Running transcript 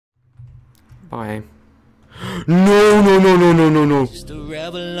Bye. No, no, no, no, no, no, no. Just a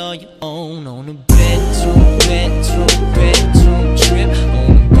rebel on your own on a bedroom trip. On a bedroom trip.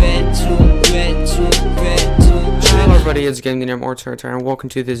 Hello everybody, it's GameDNM and welcome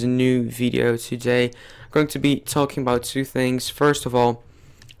to this new video. Today I'm going to be talking about two things. First of all,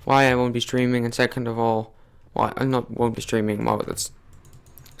 why I won't be streaming, and second of all, why I won't be streaming. Well, that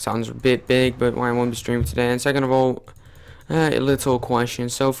sounds a bit big, but why I won't be streaming today. And second of all, a little question.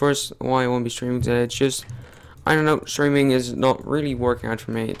 So first, why I won't be streaming today. It's just, I don't know, streaming is not really working out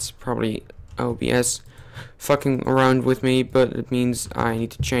for me. It's probably OBS fucking around with me, but it means I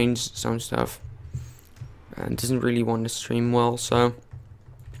need to change some stuff. And doesn't really want to stream well, so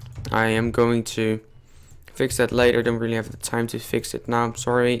I am going to fix that later. Don't really have the time to fix it now. I'm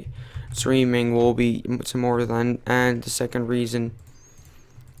sorry. Streaming will be tomorrow then. And the second reason,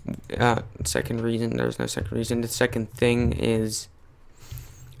 there's no second reason. The second thing is,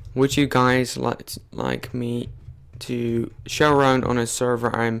 would you guys like me to show around on a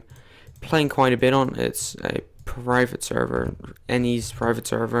server I'm playing quite a bit on? It's a private server, Annie's private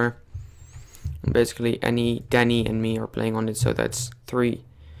server. And basically, Annie, Danny, and me are playing on it. So that's 3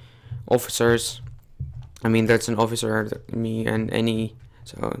 officers. I mean, that's an officer, me and Annie.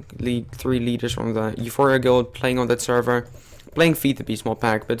 So 3 leaders from the Euphoria Guild playing on that server. Playing Feed the Beast mod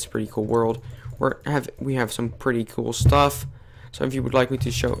pack, but it's a pretty cool world. We have some pretty cool stuff. So if you would like me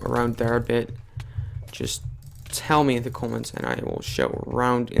to show around there a bit, just tell me in the comments and I will show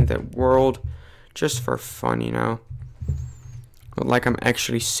around in that world. Just for fun, you know. Not like I'm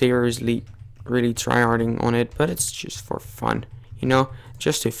actually seriously really tryharding on it, but it's just for fun, you know,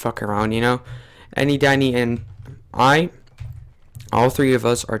 just to fuck around, you know. Annie, Danny, and I, all 3 of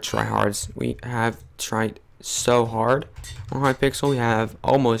us are tryhards. We have tried so hard on Hypixel. We have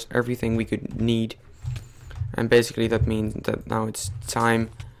almost everything we could need, and basically that means that now it's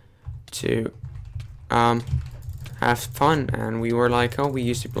time to have fun. And we were like, oh, we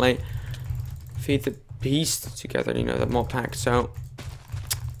used to play Feed the Beast together, you know, that mod pack, so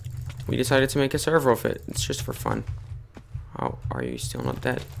we decided to make a server of it. It's just for fun. Oh, are you still not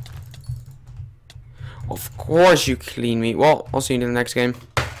dead? Of course you clean me. Well, I'll see you in the next game.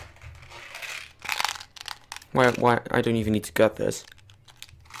 Why? I don't even need to gut this.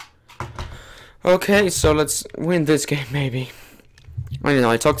 Okay, so let's win this game, maybe. I don't know,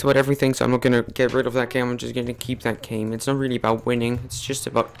 I talked about everything, so I'm not gonna get rid of that game. I'm just gonna keep that game. It's not really about winning. It's just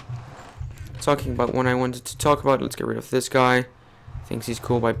about talking about what I wanted to talk about. Let's get rid of this guy. Thinks he's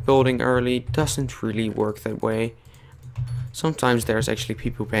cool by building early. Doesn't really work that way. Sometimes there's actually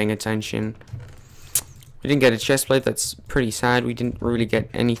people paying attention. We didn't get a chest plate. That's pretty sad. We didn't really get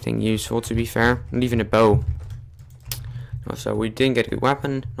anything useful, to be fair. Not even a bow. So we didn't get a good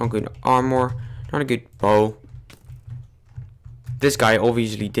weapon, not good armor, not a good bow. This guy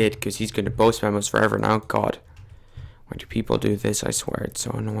obviously did, because he's gonna bow spam us forever now. God, why do people do this? I swear, it's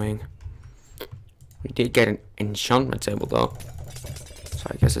so annoying. We did get an enchantment table though. So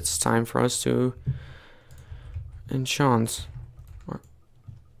I guess it's time for us to enchant. Or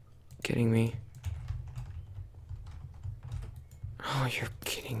kidding me? Oh, you're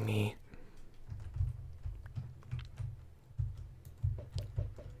kidding me.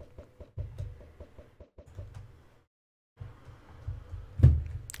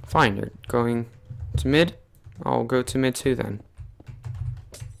 Fine, you're going to mid. I'll go to mid too then.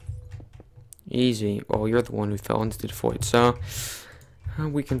 Easy. Well, you're the one who fell into the void, so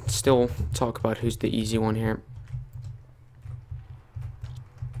we can still talk about who's the easy one here.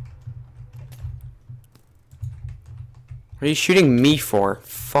 What are you shooting me for?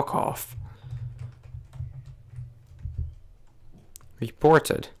 Fuck off.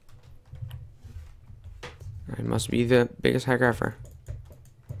 Reported. I must be the biggest hacker ever.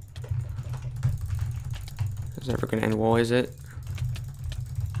 It's never gonna end well, is it?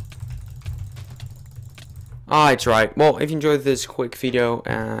 I tried. Well, if you enjoyed this quick video,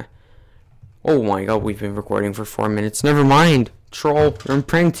 oh my god, we've been recording for 4 minutes. Never mind, troll. You're on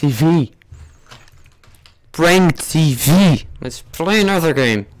Prank TV. Prank TV. Let's play another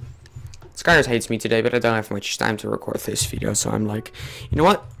game. SkyWars hates me today, but I don't have much time to record this video, so I'm like, you know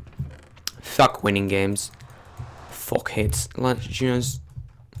what? Fuck winning games. Fuck hits. Let's just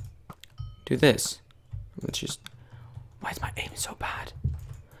do this. Let's just. Why is my aim so bad?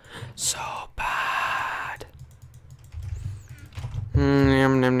 So bad.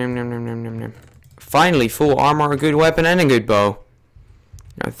 Finally, full armor, a good weapon, and a good bow.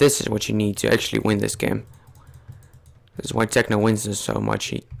 Now, this is what you need to actually win this game. This is why Techno wins this so much.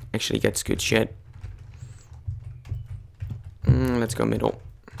 He actually gets good shit. Let's go middle.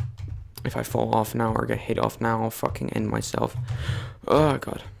 If I fall off now or get hit off now, I'll fucking end myself. Oh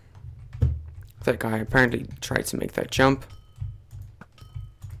god. That guy apparently tried to make that jump.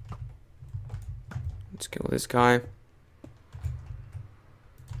 Let's kill this guy.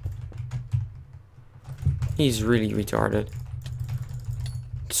 He's really retarded.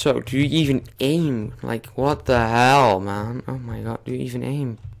 So, do you even aim? Like, what the hell, man? Oh my god, do you even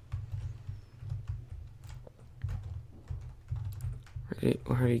aim?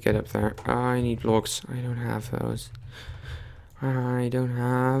 Where do you get up there? I need blocks. I don't have those. I don't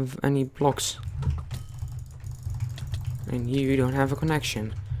have any blocks. And you don't have a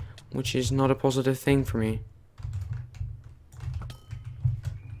connection, which is not a positive thing for me.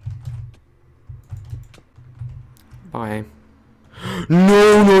 Bye.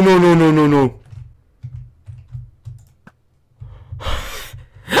 No, no, no, no, no, no, no.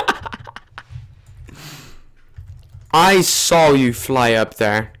 I saw you fly up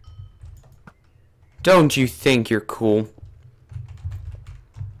there. Don't you think you're cool?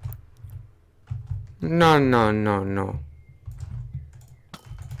 No, no, no, no.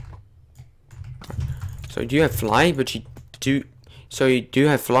 So you have fly, but you do. So you do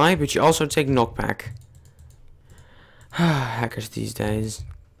have fly, but you also take knockback. Hackers these days.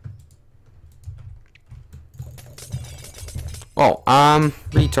 Oh,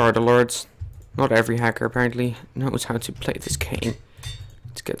 retard alerts. Not every hacker apparently knows how to play this game.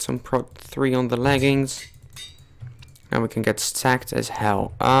 Let's get some prot 3 on the leggings. Now we can get stacked as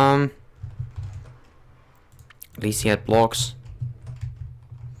hell. At least he had blocks.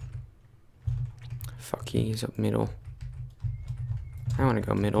 Fuck, he's up middle. I wanna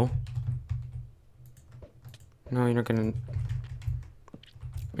go middle. No, you're not gonna...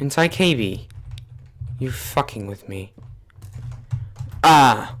 Inside KB. You're fucking with me.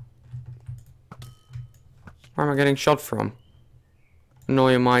 Ah! Where am I getting shot from?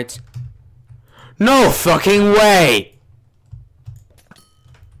 Annoyamite. No fucking way!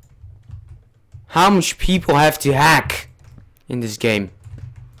 How much people have to hack in this game?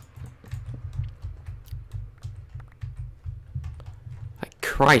 Like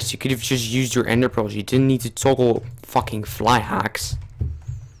Christ, you could have just used your ender pearls. You didn't need to toggle fucking fly hacks.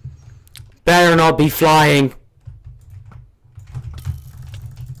 Better not be flying.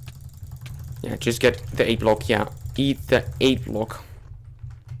 Yeah, just get the 8 block, yeah. Eat the 8 block.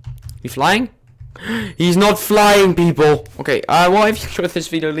 You flying? He's not flying, people! Okay, well, if you enjoyed this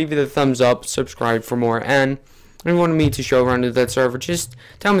video, leave it a thumbs up, subscribe for more, and if you want me to show around that server, just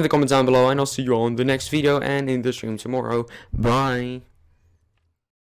tell me in the comments down below, and I'll see you all in the next video, and in the stream tomorrow. Bye!